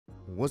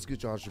What's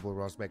good, y'all? It's your boy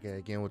Ross back at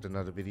again with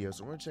another video.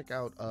 So we're gonna check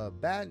out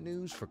bad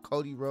news for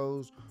Cody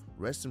Rhodes.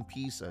 Rest in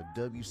peace, a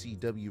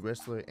WCW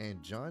wrestler,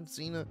 and John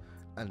Cena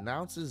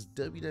announces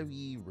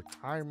WWE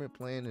retirement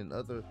plan and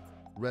other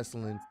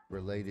wrestling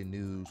related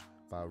news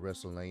by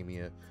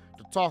WrestleMania.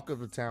 The talk of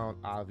the town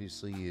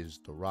obviously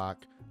is The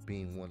Rock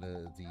being one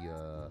of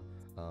the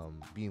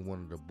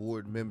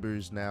board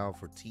members now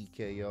for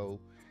TKO,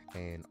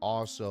 and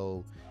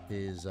also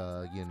his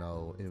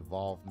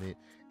involvement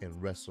in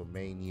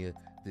WrestleMania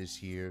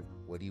this year,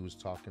 what he was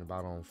talking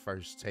about on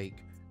First Take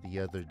the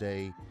other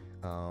day,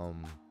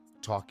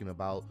 talking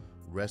about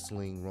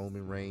wrestling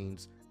Roman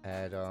Reigns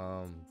at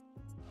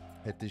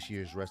this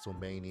year's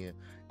WrestleMania,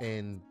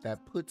 and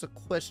that puts a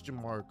question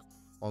mark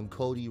on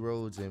Cody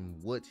Rhodes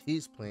and what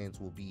his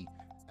plans will be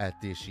at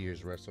this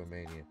year's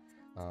WrestleMania.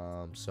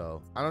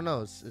 So I don't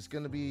know, it's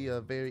gonna be a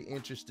very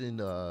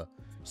interesting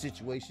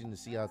situation to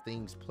see how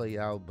things play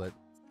out, but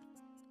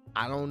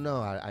I don't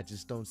know. I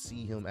just don't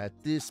see him at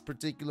this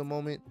particular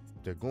moment.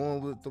 They're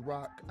going with The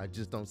Rock. I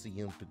just don't see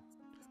him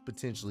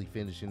potentially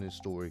finishing his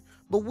story,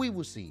 but we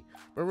will see.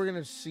 But we're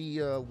gonna see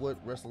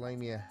what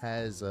WrestleMania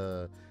has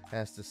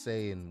to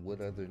say and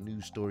what other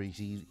news stories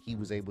he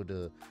was able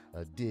to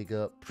dig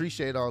up.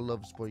 Appreciate all love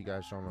and support you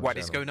guys showing on What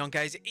the is channel. going on,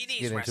 guys?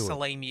 It is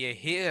WrestleMania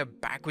here,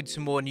 back with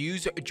some more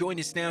news. Join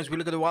us now as we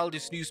look at the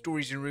wildest news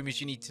stories and rumors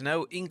you need to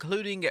know,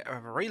 including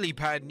really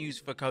bad news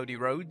for Cody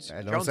Rhodes.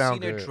 John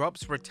Cena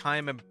drops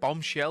retirement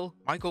bombshell.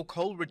 Michael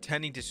Cole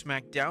returning to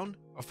SmackDown.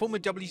 A former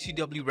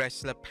WCW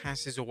wrestler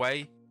passes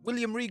away.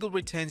 William Regal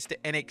returns to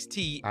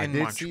NXT, and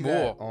much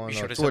more. Be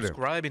sure to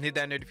subscribe and hit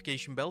that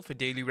notification bell for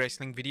daily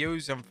wrestling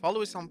videos, and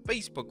follow us on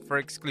Facebook for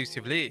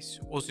exclusive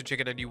lists. Also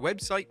check out our new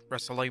website,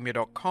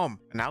 WrestleMania.com.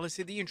 And now let's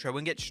hit the intro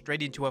and get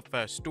straight into our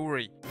first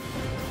story.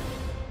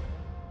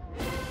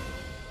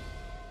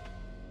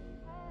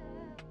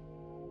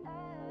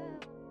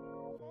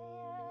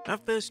 Our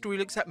first story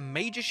looks at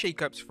major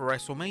shakeups for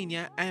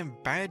WrestleMania and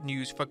bad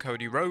news for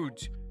Cody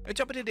Rhodes. At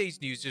top of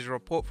today's news is a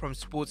report from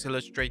Sports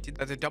Illustrated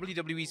that the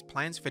WWE's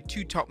plans for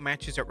two top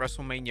matches at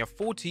WrestleMania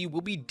 40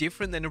 will be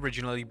different than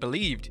originally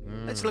believed.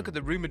 Let's look at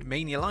the rumored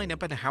Mania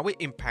lineup and how it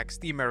impacts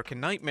the American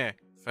Nightmare.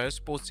 First,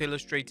 Sports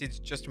Illustrated's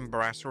Justin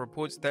Barrasso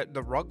reports that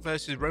The Rock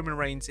vs. Roman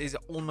Reigns is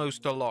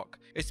almost a lock,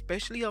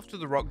 especially after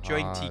The Rock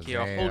joined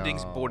TKO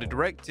Holdings board of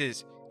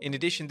directors. In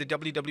addition, the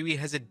WWE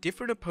has a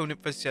different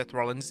opponent for Seth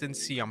Rollins than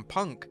CM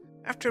Punk.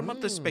 After a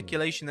month of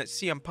speculation that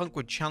CM Punk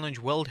would challenge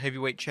World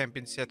Heavyweight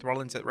Champion Seth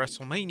Rollins at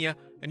WrestleMania,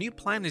 a new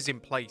plan is in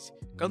place.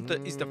 Gunther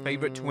is the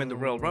favorite to win the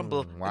Royal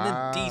Rumble and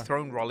then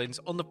dethrone Rollins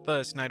on the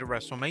first night of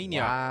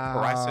WrestleMania.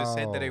 Barrasso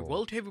said that a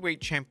World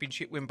Heavyweight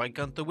Championship win by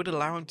Gunther would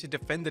allow him to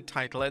defend the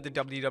title at the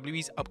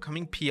WWE's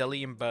upcoming PLE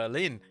in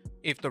Berlin.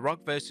 If The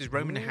Rock vs.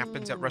 Roman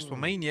happens at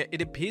WrestleMania,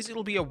 it appears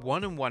it'll be a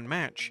one-on-one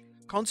match.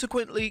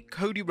 Consequently,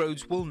 Cody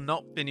Rhodes will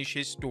not finish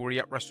his story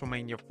at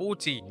WrestleMania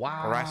 40.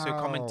 Barrasso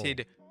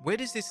commented, "Where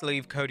does this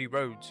leave Cody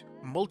Rhodes?"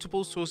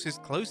 Multiple sources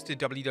close to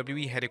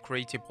WWE head of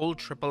creative Paul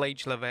Triple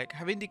H Levesque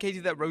have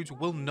indicated that Rhodes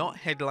will not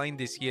headline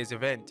this year's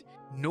event,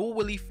 nor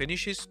will he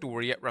finish his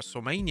story at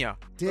WrestleMania.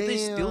 But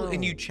there's still a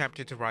new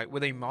chapter to write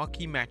with a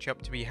marquee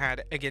matchup to be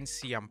had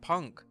against CM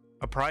Punk.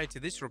 Prior to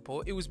this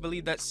report, it was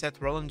believed that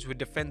Seth Rollins would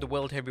defend the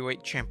World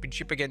Heavyweight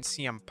Championship against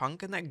CM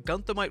Punk and that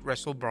Gunther might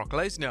wrestle Brock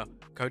Lesnar.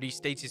 Cody's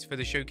status for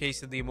the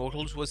Showcase of the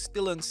Immortals was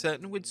still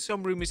uncertain, with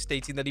some rumors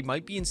stating that he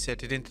might be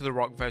inserted into the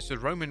Rock vs.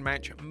 Roman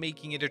match,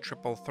 making it a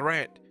triple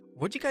threat.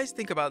 What do you guys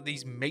think about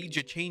these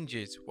major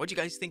changes? What do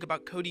you guys think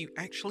about Cody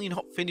actually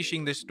not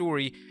finishing the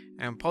story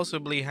and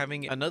possibly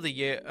having another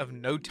year of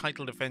no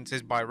title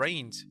defenses by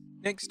Reigns?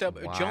 Next up,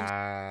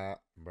 John...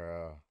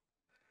 Bro.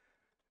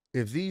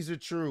 If these are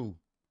true,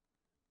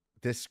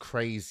 that's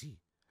crazy.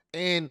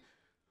 And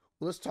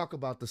let's talk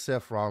about the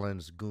Seth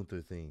Rollins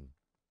Gunther thing.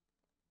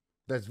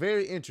 That's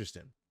very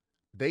interesting.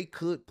 They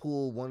could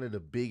pull one of the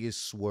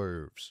biggest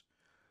swerves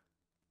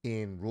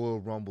in Royal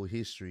Rumble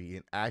history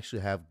and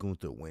actually have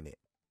Gunther win it.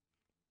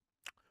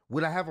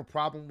 Would I have a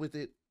problem with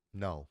it?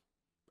 No,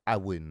 I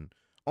wouldn't.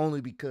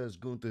 Only because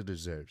Gunther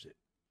deserves it.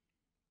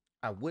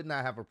 I would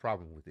not have a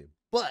problem with it.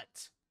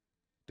 But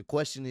the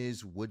question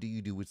is, what do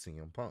you do with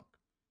CM Punk?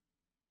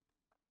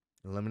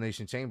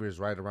 Elimination Chamber is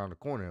right around the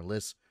corner,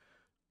 unless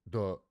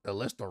the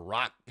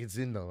Rock gets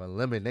in the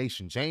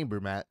Elimination Chamber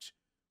match.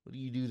 What do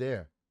you do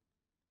there?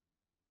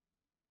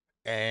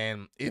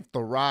 And if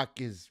the Rock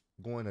is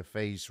going to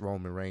face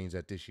Roman Reigns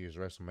at this year's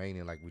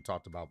WrestleMania, like we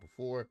talked about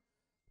before,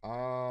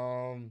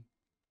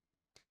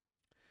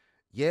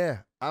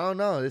 yeah, I don't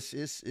know. That's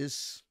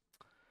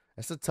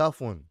a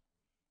tough one.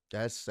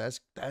 That's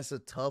a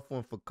tough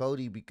one for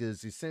Cody,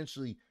 because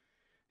essentially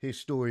his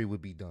story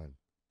would be done.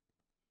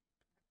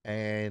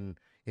 And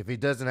if it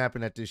doesn't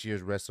happen at this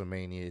year's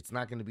WrestleMania, it's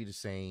not going to be the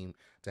same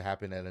to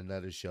happen at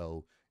another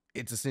show.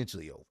 It's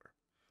essentially over,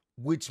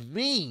 which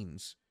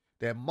means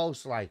that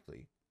most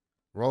likely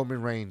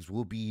Roman Reigns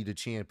will be the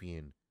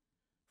champion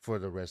for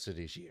the rest of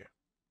this year.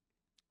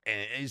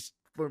 And it's,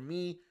 for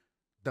me,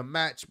 the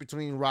match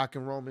between Rock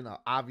and Roman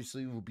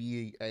obviously will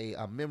be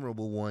a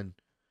memorable one,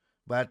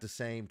 but at the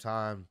same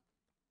time,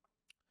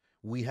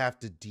 we have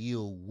to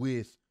deal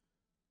with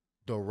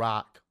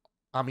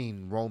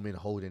Roman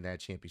holding that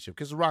championship,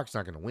 because The Rock's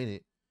not going to win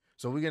it.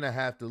 So we're going to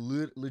have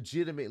to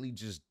legitimately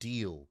just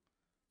deal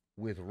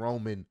with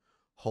Roman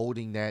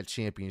holding that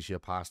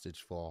championship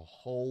hostage for a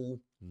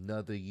whole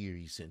nother year,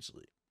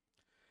 essentially.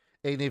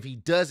 And if he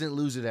doesn't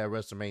lose it at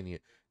WrestleMania,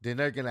 then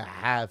they're going to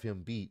have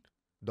him beat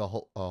the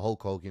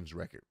Hulk Hogan's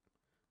record,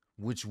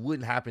 which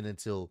wouldn't happen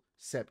until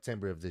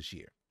September of this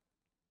year.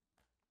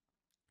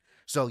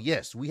 So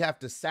yes, we have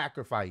to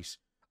sacrifice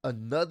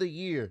another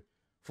year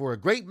for a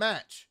great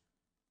match.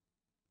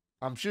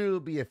 I'm sure it'll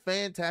be a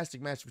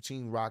fantastic match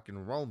between Rock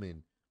and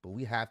Roman, but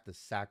we have to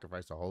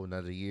sacrifice a whole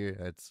nother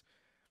year.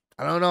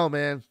 I don't know,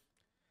 man.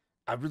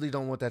 I really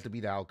don't want that to be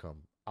the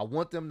outcome. I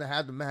want them to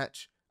have the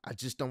match. I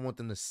just don't want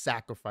them to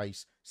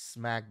sacrifice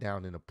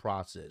SmackDown in the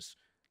process.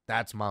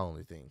 That's my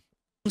only thing.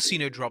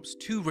 Cena drops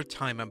 2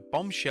 retirement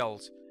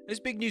bombshells. There's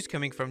big news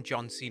coming from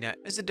John Cena,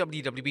 as the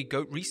WWE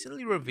GOAT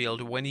recently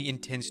revealed when he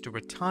intends to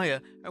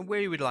retire and where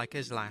he would like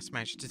his last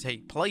match to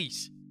take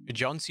place.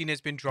 John Cena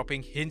has been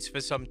dropping hints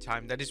for some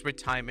time that his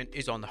retirement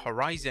is on the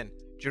horizon.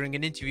 During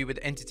an interview with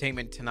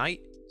Entertainment Tonight,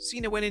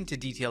 Cena went into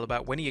detail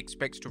about when he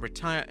expects to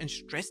retire and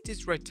stressed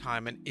his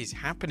retirement is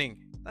happening.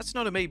 That's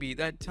not a maybe,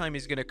 that time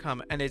is going to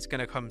come, and it's going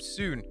to come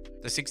soon.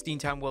 The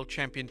 16-time world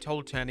champion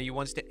told Turner he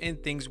wants to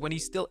end things when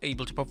he's still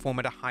able to perform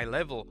at a high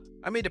level.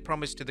 I made a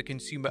promise to the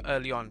consumer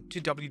early on,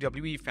 to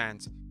WWE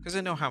fans, because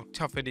I know how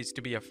tough it is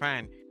to be a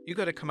fan. You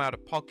got to come out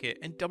of pocket,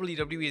 and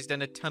WWE has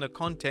done a ton of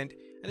content,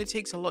 and it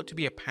takes a lot to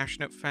be a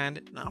passionate fan,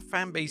 and our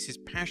fan base is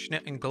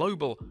passionate and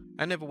global.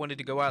 I never wanted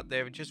to go out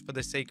there just for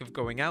the sake of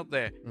going out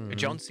there.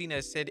 John Cena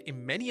has said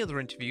in many other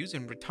interviews,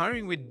 and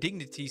retiring with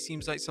dignity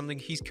seems like something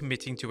he's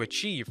committing to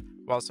achieve.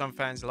 While some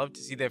fans love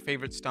to see their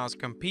favorite stars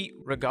compete,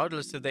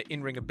 regardless of their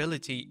in-ring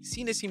ability,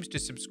 Cena seems to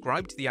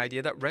subscribe to the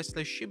idea that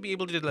wrestlers should be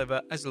able to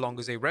deliver as long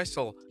as they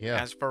wrestle.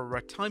 As for a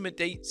retirement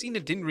date, Cena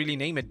didn't really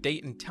name a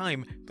date and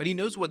time, but he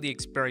knows what the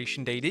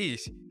expiration date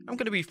is. I'm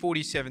going to be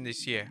 47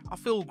 this year. I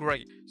feel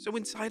great. So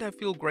inside I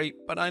feel great,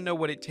 but I know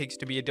what it takes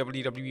to be a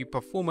WWE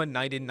performer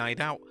night in, night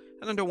out,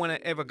 and I don't want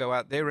to ever go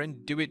out there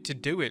and do it to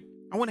do it.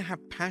 I want to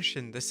have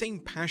passion, the same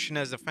passion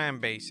as the fan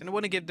base, and I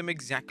want to give them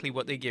exactly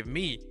what they give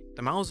me.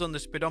 The miles on the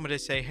speedometer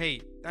say,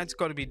 hey, that's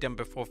got to be done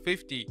before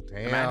 50.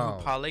 Damn. The man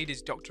who parlayed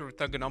his Doctor of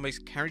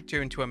Thugonomics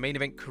character into a main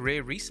event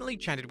career recently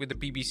chatted with the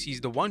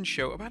BBC's The One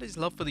Show about his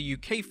love for the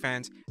UK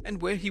fans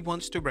and where he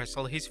wants to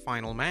wrestle his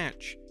final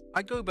match.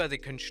 I go by the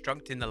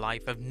construct in the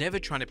life of never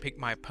trying to pick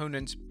my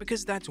opponents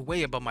because that's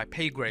way above my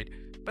pay grade,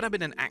 but I've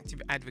been an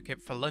active advocate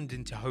for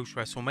London to host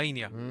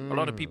WrestleMania. A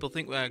lot of people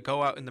think when I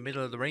go out in the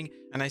middle of the ring,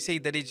 and I say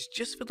that it's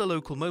just for the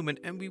local moment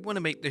and we want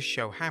to make this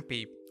show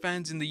happy.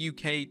 Fans in the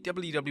UK,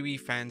 WWE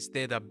fans,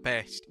 they're the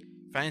best.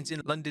 Fans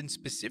in London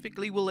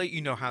specifically will let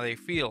you know how they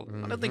feel.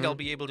 I don't think I'll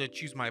be able to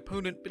choose my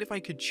opponent, but if I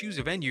could choose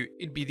a venue,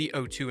 it'd be the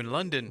O2 in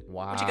London.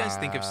 What do you guys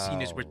think of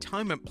Cena's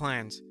retirement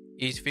plans?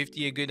 Is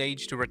 50 a good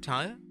age to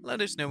retire?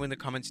 Let us know in the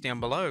comments down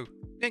below.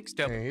 Next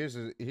up. And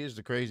here's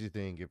the crazy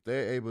thing. If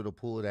they're able to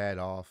pull that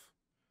off,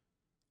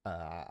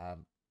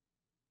 I'm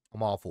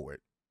all for it.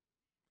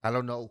 I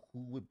don't know who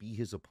would be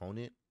his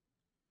opponent.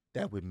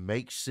 That would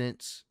make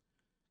sense.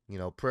 You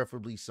know,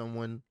 preferably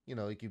someone, you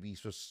know, it could be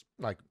just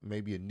like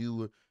maybe a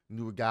newer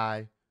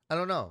guy. I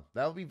don't know.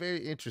 That would be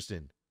very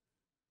interesting.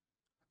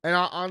 And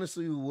I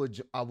honestly would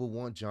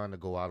want John to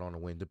go out on a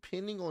win,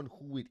 depending on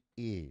who it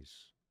is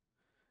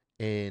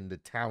and the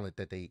talent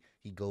that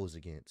he goes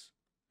against.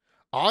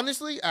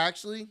 Honestly,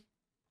 actually,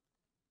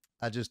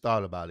 I just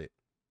thought about it.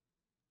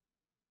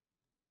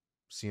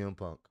 CM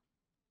Punk.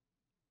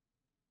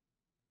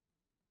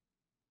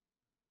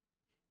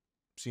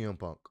 CM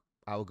Punk.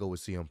 I would go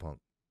with CM Punk.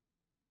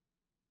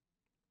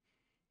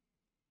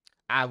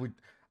 I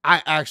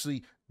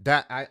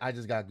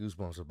just got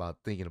goosebumps about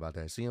thinking about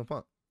that. CM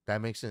Punk.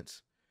 That makes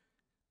sense.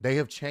 They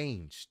have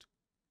changed.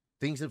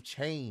 Things have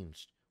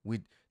changed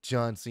with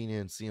John Cena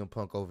and CM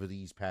Punk over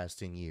these past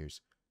 10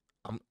 years.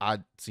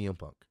 CM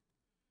Punk.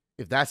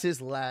 If that's his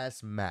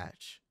last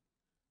match,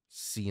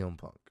 CM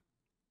Punk.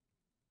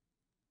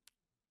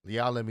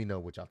 Y'all let me know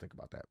what y'all think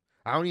about that.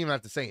 I don't even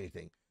have to say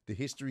anything. The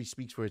history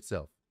speaks for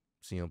itself.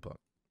 CM Punk.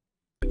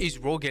 Is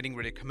Raw getting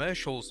rid of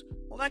commercials?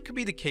 Well, that could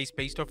be the case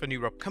based off a new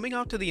rub coming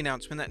after the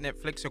announcement that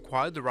Netflix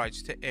acquired the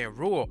rights to air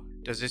Raw.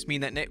 Does this mean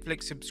that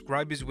Netflix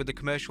subscribers with the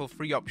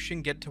commercial-free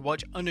option get to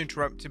watch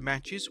uninterrupted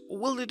matches, or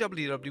will the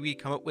WWE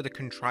come up with a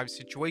contrived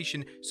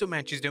situation so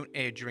matches don't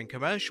air during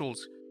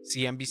commercials?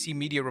 CNBC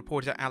media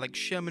reporter Alex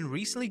Sherman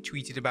recently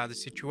tweeted about the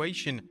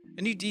situation.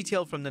 A new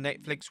detail from the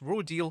Netflix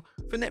Raw deal: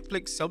 for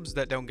Netflix subs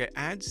that don't get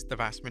ads, the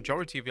vast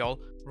majority of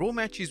y'all, Raw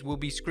matches will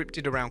be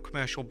scripted around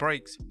commercial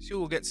breaks, so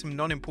you'll get some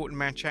non-important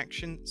match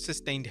action,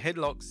 sustained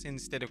headlocks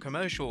instead of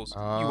commercials.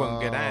 You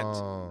won't get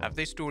ads. If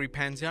this story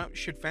pans out,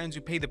 should fans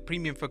who pay the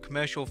premium for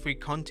commercial-free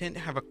content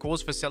have a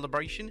cause for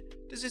celebration?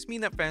 Does this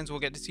mean that fans will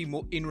get to see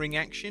more in-ring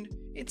action?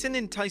 It's an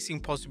enticing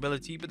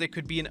possibility, but there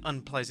could be an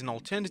unpleasant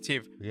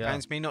alternative. Yeah.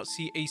 Fans may not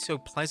see a so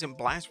pleasant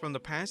blast from the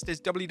past as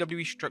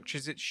WWE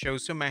structures its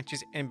shows so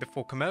matches end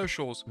before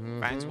commercials.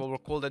 Fans will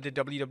recall that the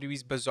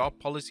WWE's bizarre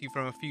policy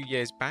from a few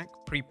years back,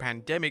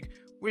 pre-pandemic,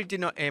 where it did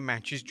not air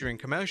matches during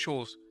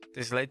commercials.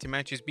 This led to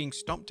matches being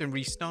stopped and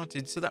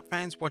restarted so that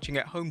fans watching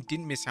at home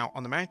didn't miss out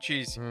on the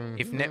matches.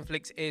 If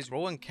Netflix airs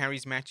Raw and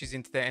carries matches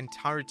into their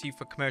entirety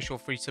for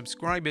commercial-free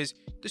subscribers,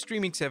 the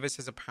streaming service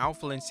has a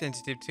powerful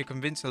incentive to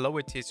convince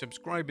lower-tier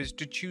subscribers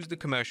to choose the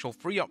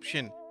commercial-free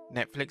option.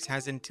 Netflix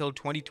has until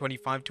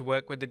 2025 to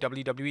work with the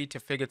WWE to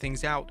figure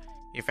things out.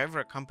 If ever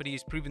a company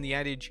has proven the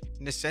adage,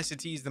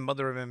 necessity is the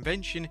mother of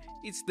invention,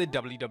 it's the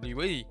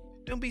WWE.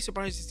 Don't be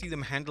surprised to see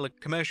them handle a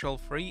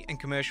commercial-free and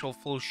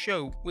commercial-full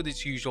show with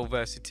its usual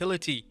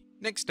versatility.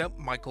 Next up,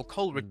 Michael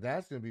Cole.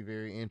 That's going to be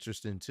very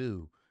interesting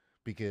too,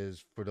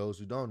 because for those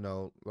who don't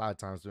know, a lot of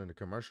times during the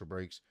commercial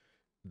breaks,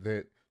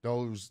 unless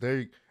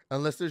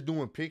they're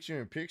doing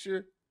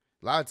picture-in-picture,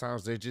 a lot of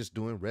times they're just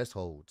doing rest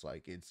holds.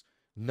 Like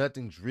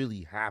nothing's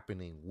really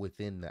happening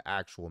within the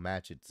actual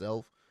match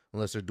itself,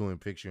 unless they're doing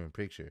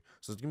picture-in-picture.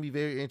 So it's going to be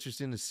very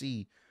interesting to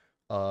see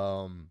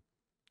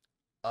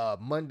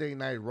Monday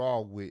Night Raw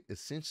with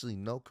essentially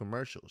no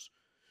commercials.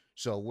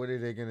 So what are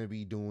they going to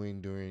be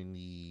doing during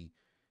the,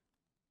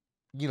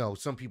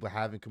 some people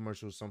having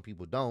commercials, some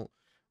people don't.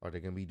 Are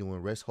they going to be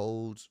doing rest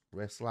holds,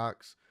 rest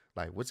locks?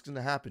 Like, what's going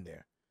to happen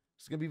there?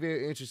 It's going to be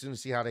very interesting to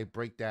see how they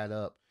break that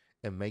up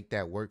and make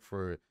that work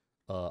for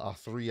a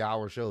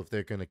 3-hour show, if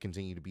they're going to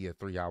continue to be a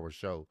 3-hour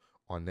show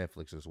on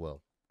Netflix as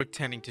well.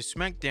 Returning to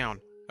SmackDown.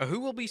 Who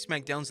will be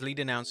SmackDown's lead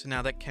announcer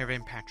now that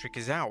Kevin Patrick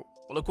is out?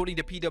 Well, according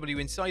to PW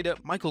Insider,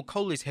 Michael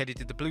Cole is headed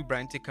to the Blue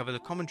Brand to cover the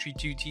commentary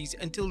duties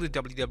until the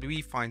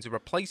WWE finds a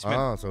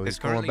replacement. So there's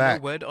currently no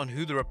word on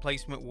who the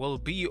replacement will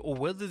be or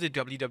whether the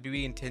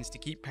WWE intends to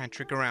keep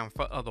Patrick around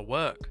for other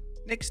work.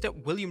 Next up,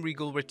 William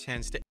Regal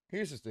returns to...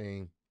 Here's the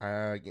thing.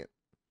 I'm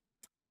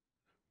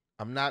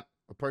not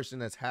a person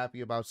that's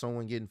happy about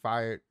someone getting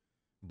fired,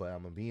 but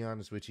I'm going to be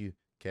honest with you.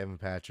 Kevin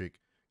Patrick,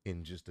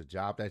 in just the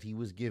job that he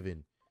was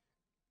given,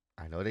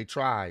 I know they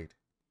tried.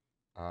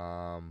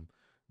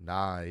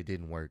 Nah, it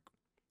didn't work.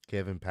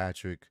 Kevin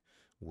Patrick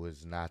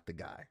was not the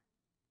guy.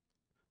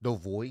 The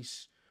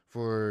voice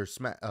for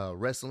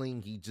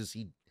wrestling,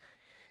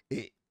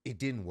 it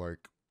didn't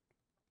work.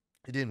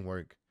 It didn't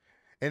work.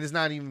 And it's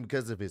not even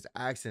because of his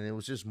accent. It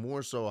was just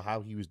more so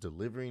how he was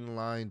delivering the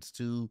lines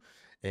too.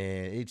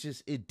 And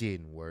it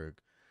didn't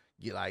work.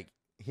 Like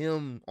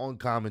him on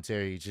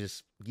commentary,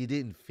 you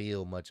didn't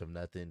feel much of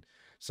nothing.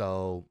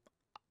 So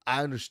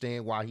I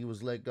understand why he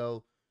was let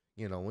go.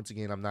 Once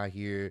again, I'm not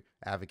here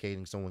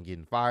advocating someone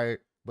getting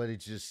fired, but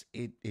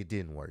it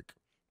didn't work.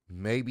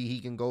 Maybe he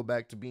can go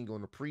back to being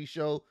on the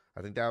pre-show.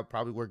 I think that would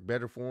probably work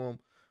better for him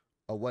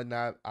or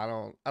whatnot. I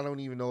don't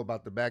even know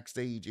about the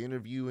backstage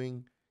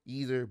interviewing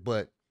either,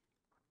 but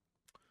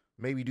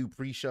maybe do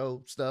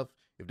pre-show stuff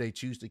if they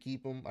choose to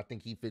keep him. I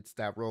think he fits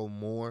that role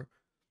more.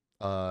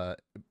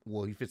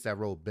 He fits that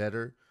role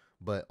better.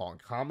 But on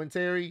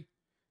commentary,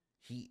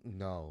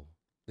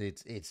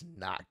 it's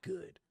not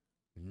good.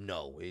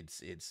 No,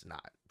 it's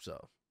not.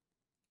 So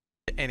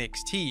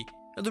NXT.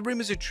 Now, the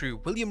rumors are true.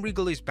 William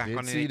Regal is back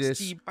on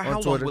NXT, but how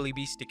long will he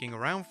be sticking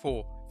around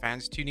for?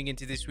 Fans tuning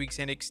into this week's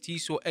NXT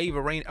saw Ava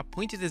Raine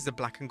appointed as the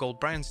Black and Gold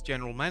brand's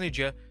general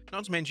manager,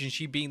 not to mention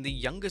she being the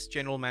youngest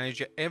general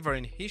manager ever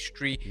in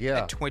history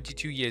at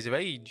 22 years of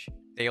age.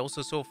 They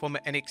also saw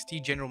former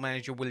NXT general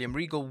manager William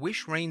Regal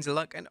wish Raine's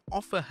luck and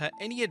offer her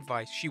any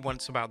advice she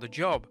wants about the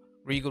job.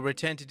 Regal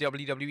returned to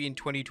WWE in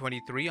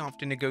 2023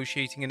 after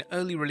negotiating an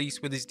early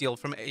release with his deal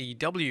from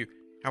AEW.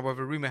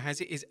 However, rumor has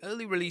it his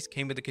early release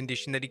came with the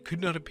condition that he could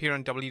not appear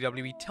on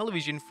WWE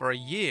television for a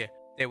year.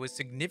 There was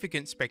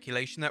significant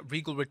speculation that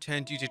Regal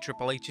returned due to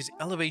Triple H's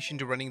elevation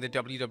to running the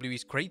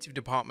WWE's creative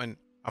department.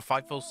 A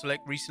Fightful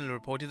Select recently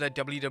reported that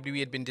WWE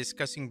had been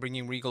discussing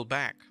bringing Regal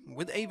back.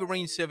 With Ava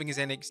Raine serving as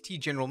NXT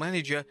general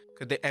manager,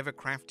 could the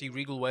ever-crafty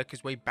Regal work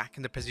his way back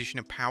in the position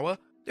of power?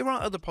 There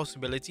are other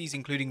possibilities,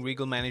 including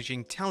Regal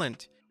managing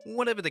talent.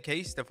 Whatever the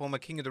case, the former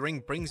King of the Ring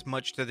brings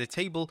much to the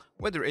table,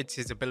 whether it's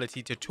his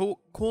ability to talk,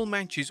 call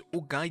matches,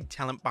 or guide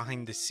talent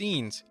behind the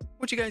scenes.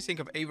 What do you guys think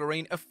of Ava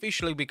Raine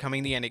officially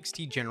becoming the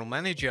NXT general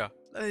manager?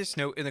 Let us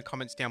know in the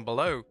comments down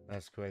below.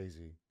 That's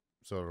crazy.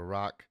 So The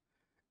Rock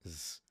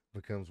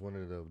becomes one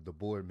of the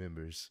board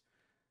members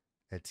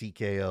at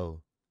TKO,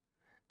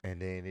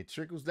 and then it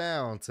trickles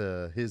down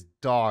to his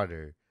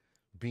daughter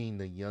being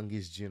the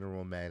youngest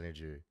general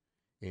manager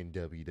in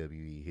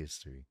WWE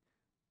history.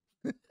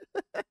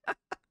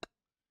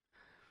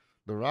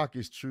 The Rock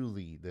is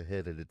truly the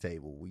head of the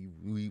table.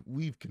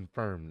 We've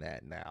confirmed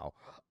that now.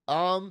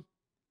 I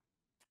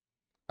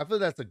feel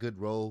that's a good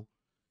role,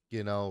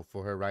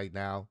 for her right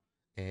now.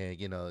 And,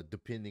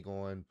 depending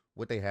on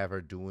what they have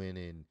her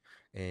doing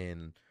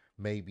and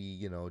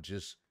maybe,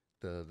 just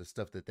the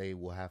stuff that they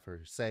will have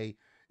her say,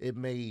 it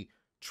may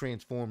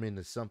transform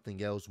into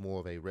something else, more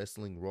of a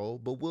wrestling role.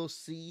 But we'll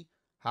see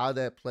how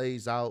that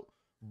plays out.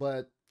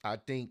 But I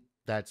think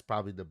that's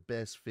probably the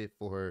best fit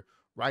for her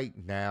right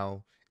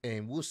now.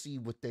 And we'll see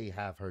what they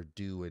have her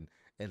do,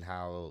 and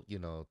how,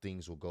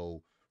 things will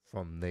go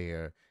from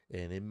there.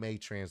 And it may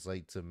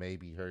translate to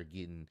maybe her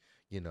getting,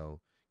 you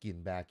know,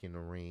 getting back in the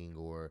ring,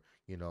 or,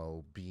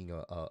 being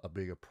a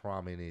bigger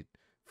prominent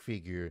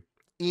figure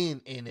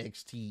in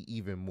NXT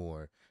even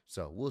more.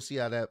 So we'll see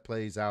how that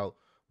plays out.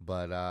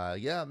 But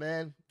yeah,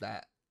 man,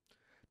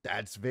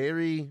 that's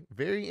very,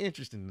 very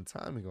interesting. The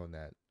timing on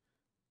that,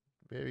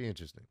 very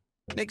interesting.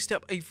 Next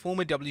up, a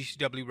former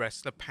WCW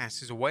wrestler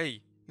passes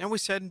away. Now we're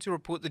saddened to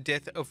report the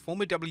death of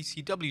former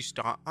WCW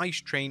star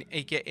Ice Train,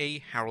 aka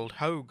Harold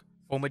Hogue.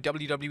 Former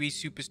WWE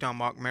superstar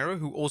Mark Mero,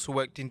 who also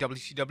worked in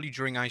WCW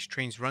during Ice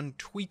Train's run,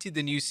 tweeted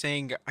the news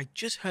saying, "I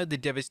just heard the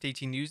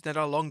devastating news that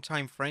our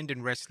longtime friend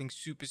and wrestling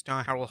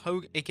superstar Harold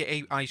Hogue,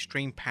 aka Ice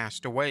Train,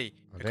 passed away.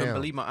 Oh, I couldn't damn.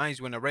 believe my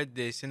eyes when I read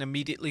this and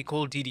immediately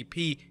called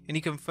DDP, and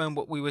he confirmed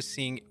what we were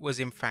seeing was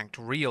in fact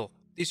real.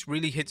 This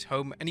really hits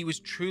home, and he was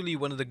truly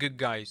one of the good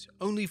guys,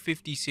 only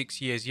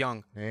 56 years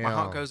young. My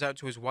heart Damn. goes out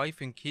to his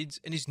wife and kids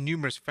and his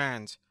numerous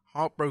fans.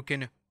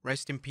 Heartbroken,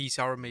 rest in peace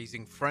our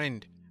amazing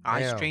friend."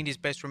 Ice Damn. Train is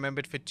best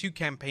remembered for 2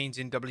 campaigns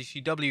in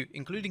WCW,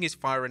 including his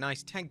Fire and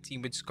Ice tag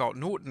team with Scott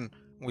Norton.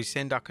 We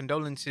send our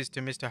condolences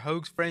to Mr.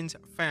 Hogue's friends,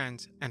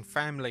 fans, and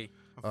family.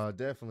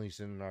 Definitely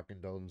sending our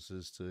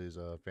condolences to his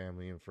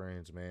family and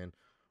friends, man.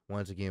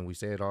 Once again, we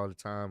say it all the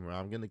time, and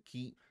I'm gonna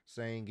keep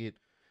saying it.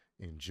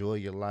 Enjoy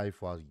your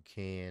life while you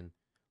can.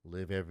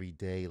 Live every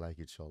day like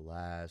it's your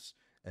last,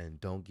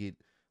 and don't get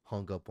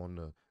hung up on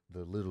the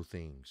little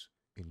things.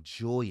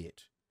 Enjoy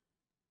it,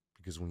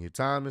 because when your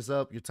time is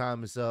up, your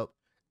time is up,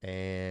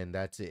 and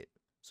that's it.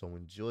 So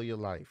enjoy your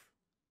life.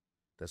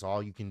 That's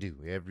all you can do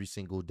every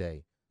single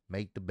day.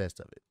 Make the best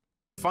of it.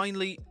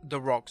 Finally, The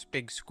Rock's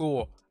big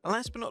score. And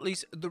last but not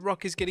least, The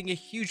Rock is getting a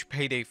huge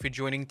payday for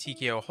joining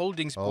TKO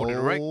Holdings board of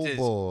Oh directors.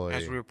 boy.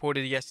 As we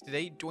reported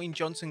yesterday, Dwayne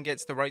Johnson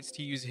gets the rights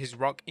to use his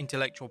Rock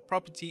intellectual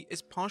property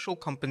as partial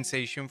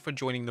compensation for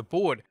joining the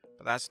board.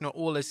 But that's not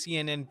all, as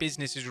CNN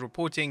Business is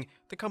reporting.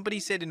 The company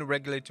said in a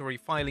regulatory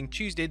filing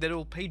Tuesday that it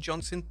will pay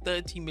Johnson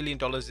 $30 million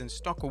in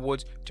stock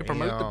awards to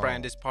promote the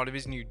brand as part of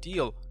his new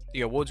deal.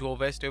 The awards will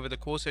vest over the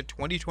course of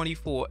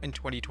 2024 and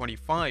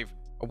 2025.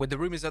 With the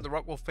rumors that The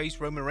Rock will face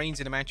Roman Reigns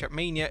in a match at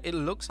Mania, it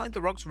looks like The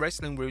Rock's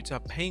wrestling roots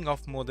are paying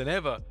off more than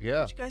ever.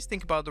 Yeah. What do you guys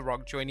think about The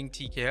Rock joining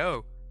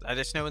TKO? Let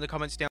us know in the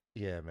comments down.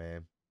 Yeah,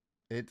 man.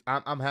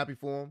 I'm happy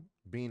for him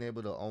being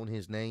able to own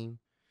his name.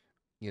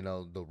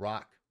 The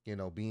Rock.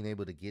 Being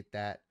able to get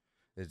that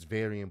is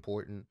very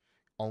important.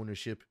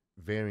 Ownership,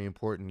 very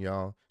important,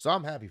 y'all. So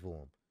I'm happy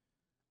for him.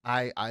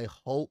 I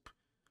hope,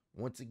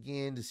 once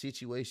again, the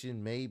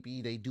situation,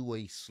 maybe they do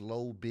a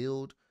slow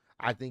build.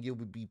 I think it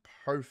would be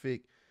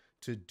perfect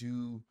to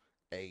do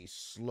a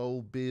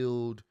slow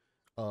build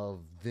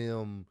of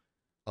them,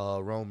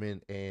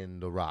 Roman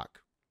and The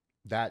Rock.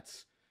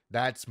 That's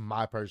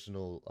my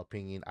personal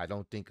opinion. I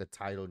don't think a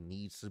title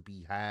needs to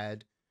be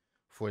had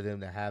for them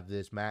to have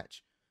this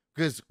match,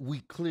 because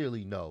we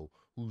clearly know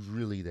who's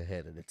really the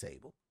head of the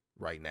table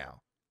right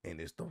now, and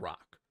it's The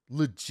Rock,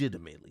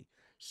 legitimately.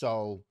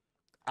 So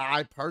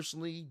I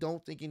personally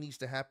don't think it needs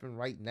to happen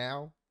right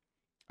now.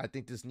 I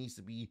think this needs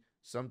to be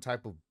some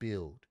type of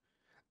build.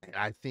 And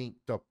I think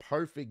the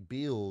perfect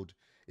build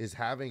is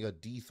having a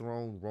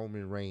dethroned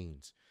Roman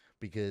Reigns,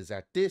 because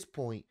at this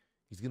point,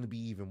 he's going to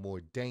be even more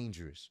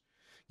dangerous.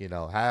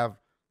 Have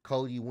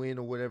Cody win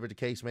or whatever the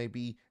case may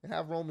be, and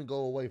have Roman go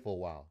away for a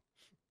while.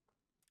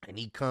 And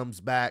he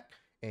comes back,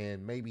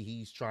 and maybe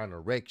he's trying to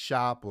wreck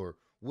shop or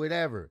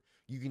whatever.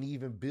 You can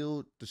even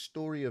build the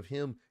story of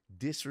him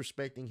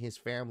disrespecting his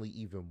family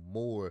even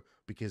more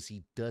because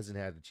he doesn't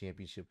have the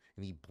championship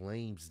and he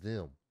blames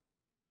them.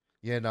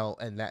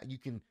 And that you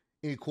can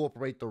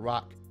incorporate The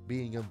Rock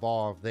being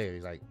involved there.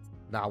 He's like,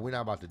 nah, we're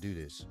not about to do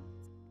this.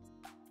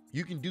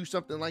 You can do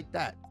something like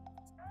that.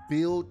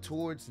 Build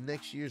towards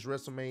next year's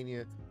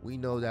WrestleMania. We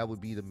know that would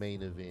be the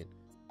main event.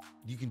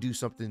 You can do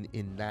something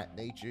in that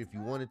nature if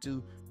you wanted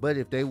to. But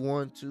if they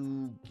want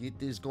to get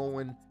this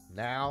going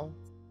now,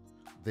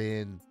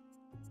 then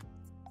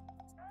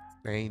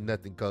there ain't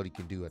nothing Cody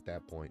can do at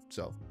that point.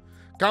 So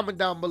comment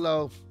down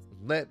below.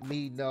 Let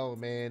me know,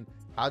 man.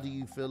 How do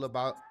you feel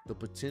about the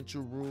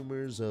potential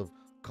rumors of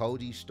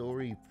Cody's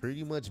story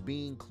pretty much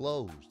being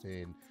closed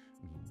and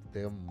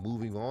them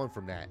moving on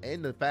from that?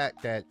 And the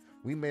fact that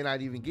we may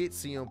not even get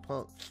CM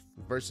Punk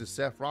versus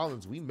Seth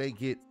Rollins. We may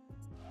get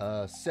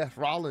Seth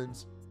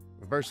Rollins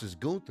versus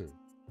Gunther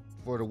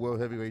for the World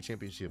Heavyweight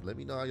Championship. Let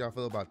me know how y'all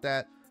feel about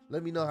that.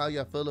 Let me know how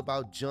y'all feel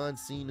about John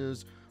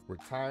Cena's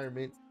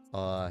retirement,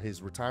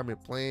 his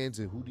retirement plans,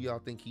 and who do y'all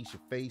think he should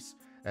face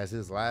as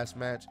his last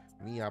match.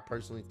 Me, I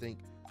personally think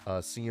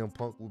CM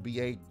Punk will be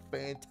a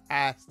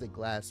fantastic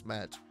last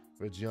match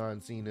for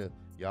John Cena.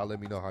 Y'all let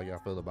me know how y'all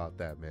feel about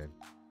that, man.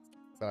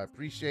 But I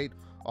appreciate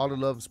all the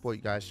love and support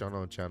you guys showing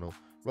on the channel.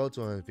 Road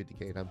to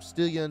 150K. And I'm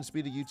still your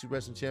undisputed YouTube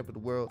wrestling champ of the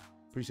world.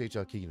 Appreciate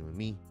y'all kicking with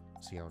me.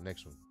 See y'all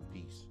next one.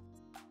 Peace.